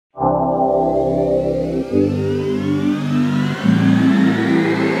My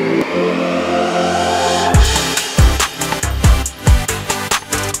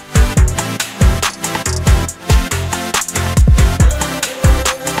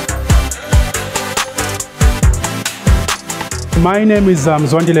name is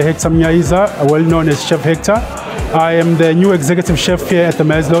Zwandile Hector Mnyaiza, well known as Chef Hector. I am the new executive chef here at the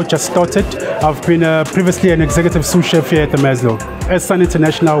Maslow, just started. I've been previously an executive sous chef here at the Maslow. As Sun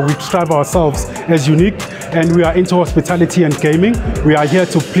International, we strive ourselves as unique, and we are into hospitality and gaming. We are here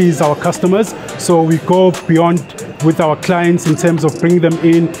to please our customers, so we go beyond with our clients in terms of bringing them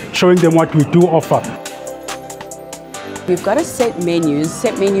in, showing them what we do offer. We've got a set menus,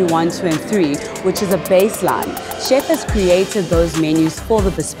 set menu 1, 2 and 3, which is a baseline. Chef has created those menus for the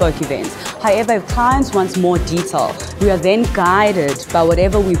bespoke events. However, if clients want more detail, we are then guided by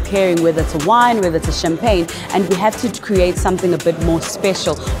whatever we're pairing, whether it's a wine, whether it's a champagne, and we have to create something a bit more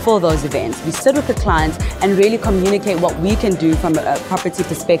special for those events. We sit with the clients and really communicate what we can do from a property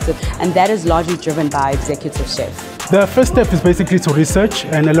perspective, and that is largely driven by executive chef. The first step is basically to research,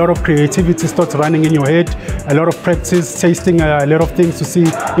 and a lot of creativity starts running in your head, a lot of practice, tasting a lot of things to see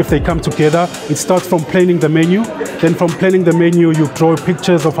if they come together. It starts from planning the menu. Then from planning the menu, you draw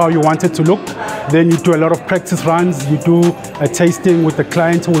pictures of how you want it to look. Then you do a lot of practice runs. You do a tasting with the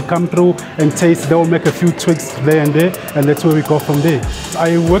client who will come through and taste. They'll make a few tweaks there and there, and that's where we go from there.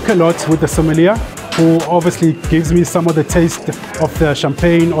 I work a lot with the sommelier, who obviously gives me some of the taste of the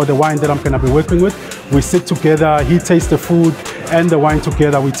champagne or the wine that I'm going to be working with. We sit together, he tastes the food and the wine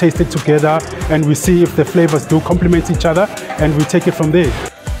together, we taste it together, and we see if the flavors do complement each other, and we take it from there.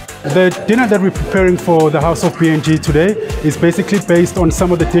 The dinner that we're preparing for the House of B&G today is basically based on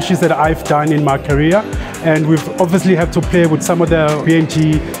some of the dishes that I've done in my career, and we've obviously had to play with some of the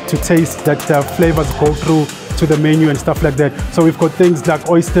B&G to taste that the flavors go through to the menu and stuff like that. So we've got things like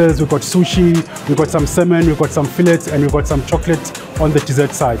oysters, we've got sushi, we've got some salmon, we've got some fillets, and we've got some chocolate on the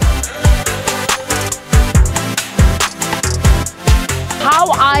dessert side.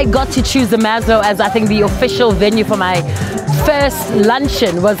 How I got to choose the Maslow as I think the official venue for my first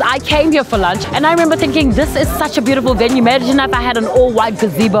luncheon was I came here for lunch, and I remember thinking, this is such a beautiful venue. Imagine if I had an all-white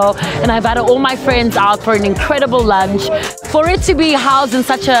gazebo and I invited all my friends out for an incredible lunch. For it to be housed in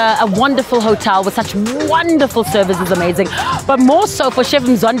such a wonderful hotel with such wonderful service is amazing. But more so for Chef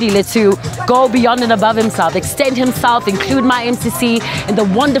Zwandile to go beyond and above himself, extend himself, include my MCC in the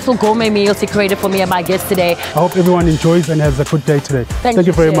wonderful gourmet meals he created for me and my guests today. I hope everyone enjoys and has a good day today. Thank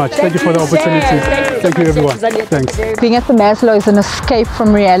you very much. Thank you for the opportunity. Thank you everyone. Thanks. Being at the Maslow is an escape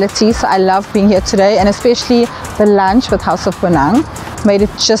from reality, so I love being here today, and especially the lunch with House of Bonang made it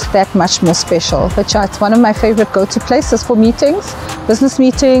just that much more special. But yeah, it's one of my favorite go-to places for meetings, business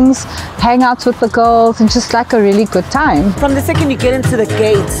meetings, hangouts with the girls, and just like a really good time. From the second you get into the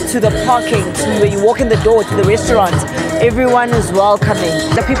gates, to the parking, to where you walk in the door, to the restaurant, everyone is welcoming.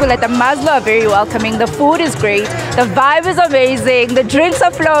 The people at the Maslow are very welcoming. The food is great. The vibe is amazing. The drinks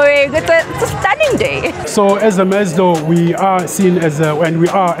are flowing. It's a stunning day. So as a Maslow, we are seen as we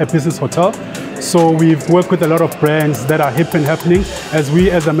are a business hotel. So we've worked with a lot of brands that are hip and happening. As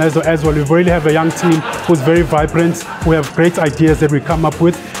we as a Maslow as well, we really have a young team who's very vibrant. We have great ideas that we come up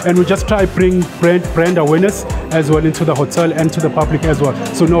with, and we just try to bring brand awareness as well into the hotel and to the public as well.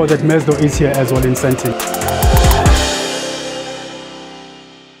 So know that Maslow is here as well in Sandton.